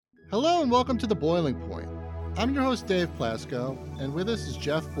Hello and welcome to The Boiling Point. I'm your host, Dave Plasko, and with us is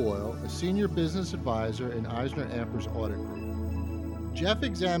Jeff Boyle, a senior business advisor in EisnerAmper's Audit Group. Jeff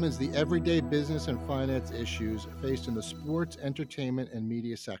examines the everyday business and finance issues faced in the sports, entertainment, and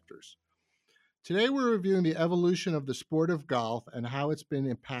media sectors. Today, we're reviewing the evolution of the sport of golf and how it's been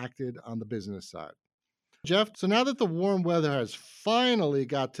impacted on the business side. Jeff, so now that the warm weather has finally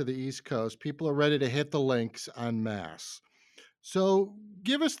got to the East Coast, people are ready to hit the links en masse. So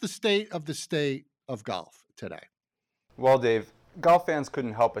give us the state of golf today. Well, Dave, golf fans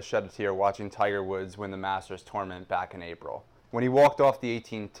couldn't help but shed a tear watching Tiger Woods win the Masters tournament back in April. When he walked off the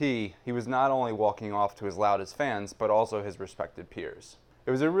 18th tee, he was not only walking off to his loudest fans, but also his respected peers.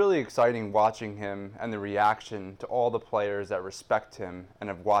 It was really exciting watching him and the reaction to all the players that respect him and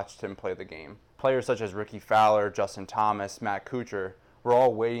have watched him play the game. Players such as Rickie Fowler, Justin Thomas, Matt Kuchar were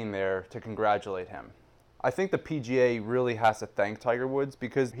all waiting there to congratulate him. I think the PGA really has to thank Tiger Woods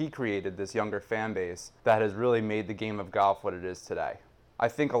because he created this younger fan base that has really made the game of golf what it is today. I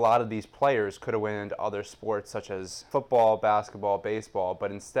think a lot of these players could have went into other sports such as football, basketball, baseball,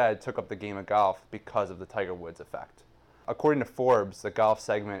 but instead took up the game of golf because of the Tiger Woods effect. According to Forbes, the golf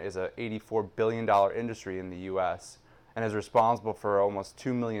segment is a $84 billion industry in the U.S. and is responsible for almost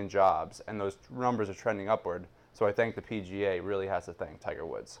 2 million jobs, and those numbers are trending upward. So I think the PGA really has to thank Tiger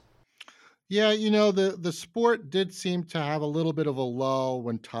Woods. Yeah, the sport did seem to have a little bit of a lull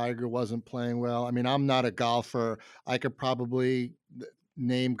when Tiger wasn't playing well. I mean, I'm not a golfer. I could probably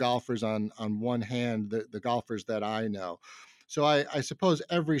name golfers on one hand, the golfers that I know. So I suppose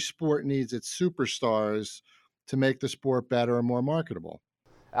every sport needs its superstars to make the sport better and more marketable.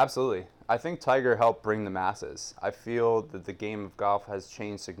 Absolutely. I think Tiger helped bring the masses. I feel that the game of golf has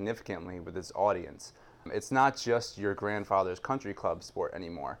changed significantly with its audience. It's not just your grandfather's country club sport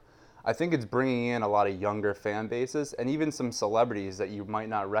anymore. I think it's bringing in a lot of younger fan bases and even some celebrities that you might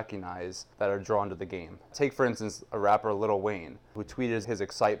not recognize that are drawn to the game. Take, for instance, a rapper Lil Wayne, who tweeted his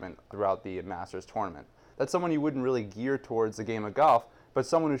excitement throughout the Masters tournament. That's someone you wouldn't really gear towards the game of golf, but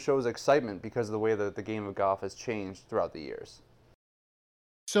someone who shows excitement because of the way that the game of golf has changed throughout the years.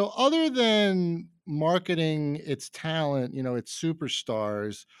 So other than marketing its talent, its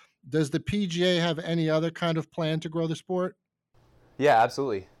superstars, does the PGA have any other kind of plan to grow the sport? Yeah,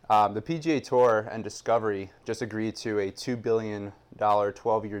 absolutely. The PGA Tour and Discovery just agreed to a $2 billion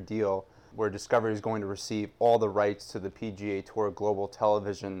 12-year deal where Discovery is going to receive all the rights to the PGA Tour global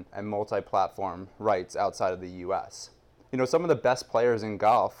television and multi-platform rights outside of the U.S. Some of the best players in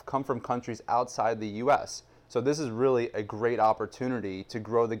golf come from countries outside the U.S., so this is really a great opportunity to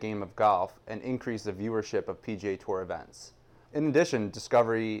grow the game of golf and increase the viewership of PGA Tour events. In addition,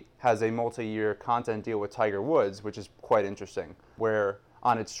 Discovery has a multi-year content deal with Tiger Woods, which is quite interesting, where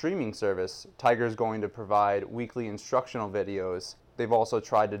on its streaming service, Tiger is going to provide weekly instructional videos. They've also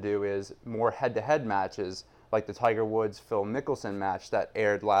tried to do is more head-to-head matches, like the Tiger Woods-Phil Mickelson match that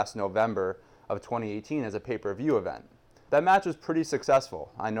aired last November of 2018 as a pay-per-view event. That match was pretty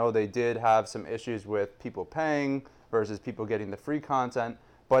successful. I know they did have some issues with people paying versus people getting the free content,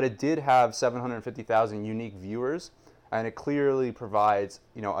 but it did have 750,000 unique viewers, and it clearly provides,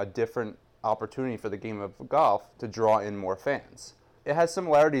 a different opportunity for the game of golf to draw in more fans. It has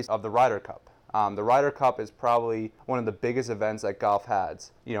similarities of the Ryder Cup. The Ryder Cup is probably one of the biggest events that golf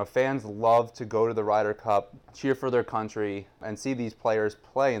has. Fans love to go to the Ryder Cup, cheer for their country, and see these players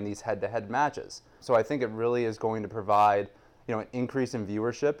play in these head-to-head matches. So I think it really is going to provide, an increase in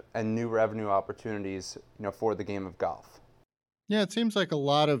viewership and new revenue opportunities, for the game of golf. Yeah, it seems like a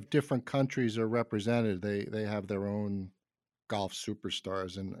lot of different countries are represented. They have their own golf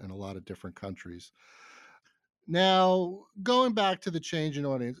superstars in a lot of different countries. Now, going back to the change in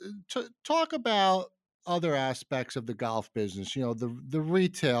audience, talk about other aspects of the golf business, the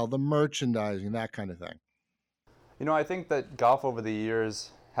retail, the merchandising, that kind of thing. I think that golf over the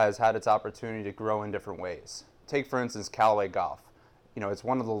years has had its opportunity to grow in different ways. Take, for instance, Callaway Golf. It's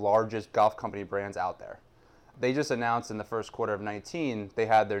one of the largest golf company brands out there. They just announced in the first quarter of 19, they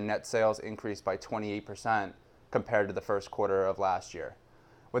had their net sales increase by 28% compared to the first quarter of last year.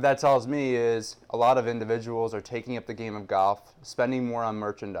 What that tells me is a lot of individuals are taking up the game of golf, spending more on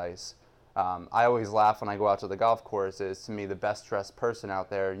merchandise. I always laugh when I go out to the golf course. To me, the best dressed person out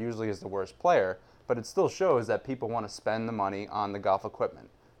there usually is the worst player, but it still shows that people want to spend the money on the golf equipment.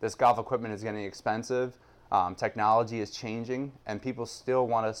 This golf equipment is getting expensive, technology is changing, and people still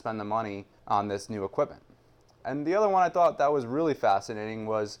want to spend the money on this new equipment. And the other one I thought that was really fascinating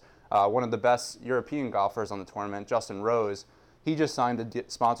was one of the best European golfers on the tournament, Justin Rose. He just signed a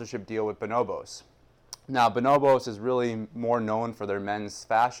sponsorship deal with Bonobos. Now, Bonobos is really more known for their men's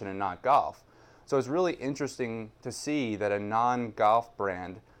fashion and not golf. So it's really interesting to see that a non-golf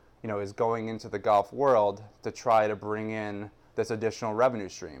brand is going into the golf world to try to bring in this additional revenue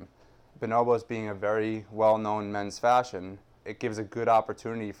stream. Bonobos being a very well-known men's fashion, it gives a good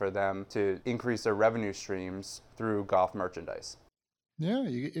opportunity for them to increase their revenue streams through golf merchandise. Yeah,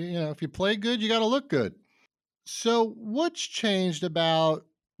 if you play good, you got to look good. So, what's changed about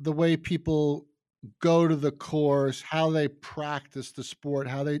the way people go to the course, how they practice the sport,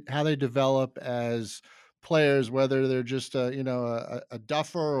 how they develop as players, whether they're just a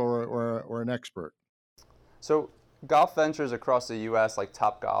duffer or an expert? So golf ventures across the U.S. like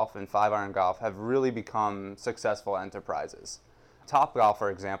Topgolf and 5-Iron Golf have really become successful enterprises. Topgolf,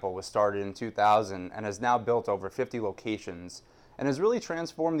 for example, was started in 2000 and has now built over 50 locations and has really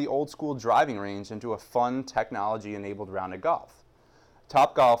transformed the old school driving range into a fun, technology-enabled round of golf.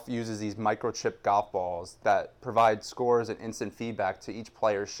 Topgolf uses these microchip golf balls that provide scores and instant feedback to each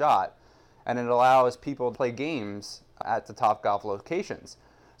player's shot, and it allows people to play games at the Topgolf locations.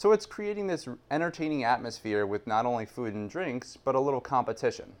 So it's creating this entertaining atmosphere with not only food and drinks, but a little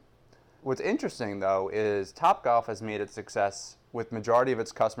competition. What's interesting, though, is Topgolf has made its success with majority of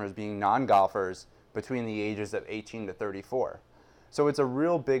its customers being non-golfers between the ages of 18 to 34. So it's a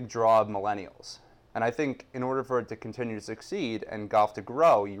real big draw of millennials. And I think in order for it to continue to succeed and golf to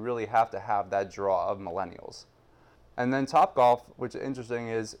grow, you really have to have that draw of millennials. And then Topgolf, which is interesting,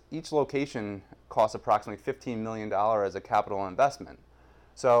 is each location costs approximately $15 million as a capital investment.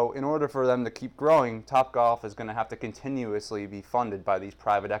 So in order for them to keep growing, Topgolf is going to have to continuously be funded by these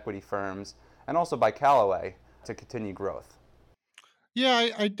private equity firms and also by Callaway to continue growth. Yeah,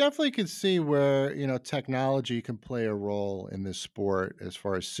 I definitely could see where, technology can play a role in this sport as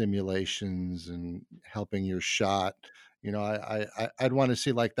far as simulations and helping your shot. I'd want to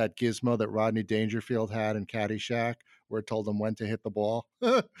see like that gizmo that Rodney Dangerfield had in Caddyshack, where it told him when to hit the ball.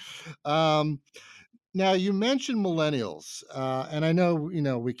 um, Now you mentioned millennials, and I know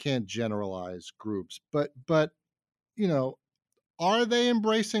we can't generalize groups, but you know are they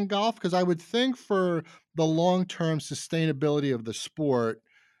embracing golf? Because I would think for the long-term sustainability of the sport,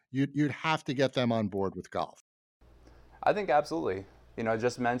 you'd have to get them on board with golf. I think absolutely. I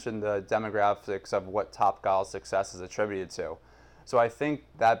just mentioned the demographics of what Topgolf's success is attributed to. So I think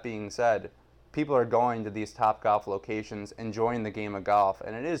that being said, people are going to these Topgolf locations, enjoying the game of golf,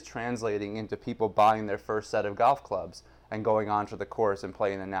 and it is translating into people buying their first set of golf clubs and going onto the course and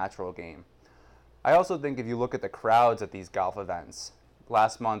playing the natural game. I also think if you look at the crowds at these golf events,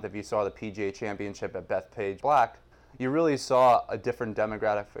 last month if you saw the PGA Championship at Bethpage Black, you really saw a different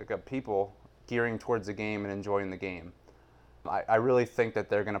demographic of people gearing towards the game and enjoying the game. I really think that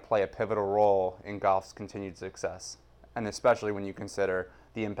they're going to play a pivotal role in golf's continued success, and especially when you consider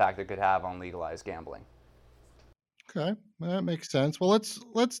the impact it could have on legalized gambling. Okay, that makes sense. Well,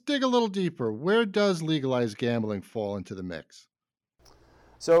 let's dig a little deeper. Where does legalized gambling fall into the mix?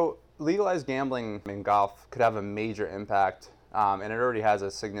 So legalized gambling in golf could have a major impact, and it already has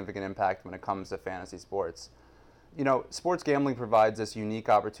a significant impact when it comes to fantasy sports. Sports gambling provides this unique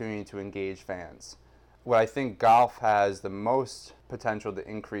opportunity to engage fans. What I think golf has the most potential to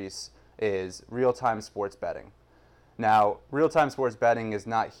increase is real-time sports betting. Now, real-time sports betting is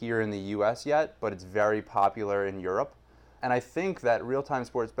not here in the US yet, but it's very popular in Europe. And I think that real-time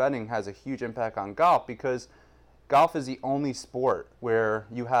sports betting has a huge impact on golf because golf is the only sport where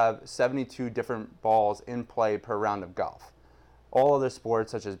you have 72 different balls in play per round of golf. All other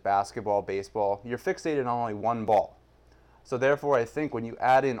sports, such as basketball, baseball, you're fixated on only one ball. So therefore, I think when you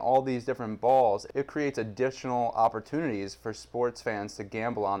add in all these different balls, it creates additional opportunities for sports fans to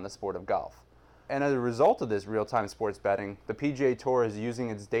gamble on the sport of golf. And as a result of this real-time sports betting, the PGA Tour is using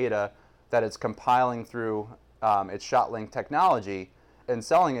its data that it's compiling through its ShotLink technology and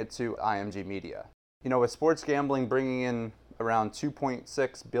selling it to IMG Media. With sports gambling bringing in around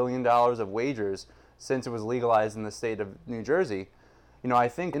 $2.6 billion of wagers since it was legalized in the state of New Jersey, I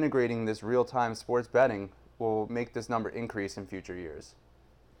think integrating this real-time sports betting will make this number increase in future years.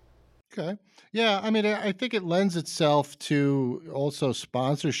 Okay. Yeah, I mean, I think it lends itself to also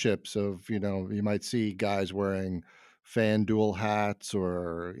sponsorships of, you might see guys wearing FanDuel hats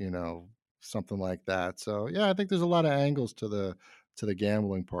or, something like that. So, yeah, I think there's a lot of angles to the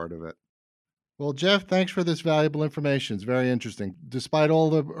gambling part of it. Well, Jeff, thanks for this valuable information. It's very interesting. Despite all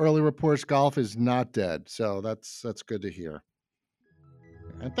the early reports, golf is not dead. So that's good to hear.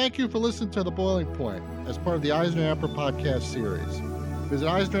 And thank you for listening to The Boiling Point as part of the EisnerAmper podcast series. Visit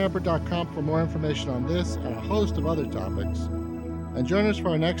EisnerAmper.com for more information on this and a host of other topics. And join us for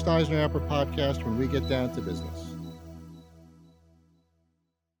our next EisnerAmper podcast when we get down to business.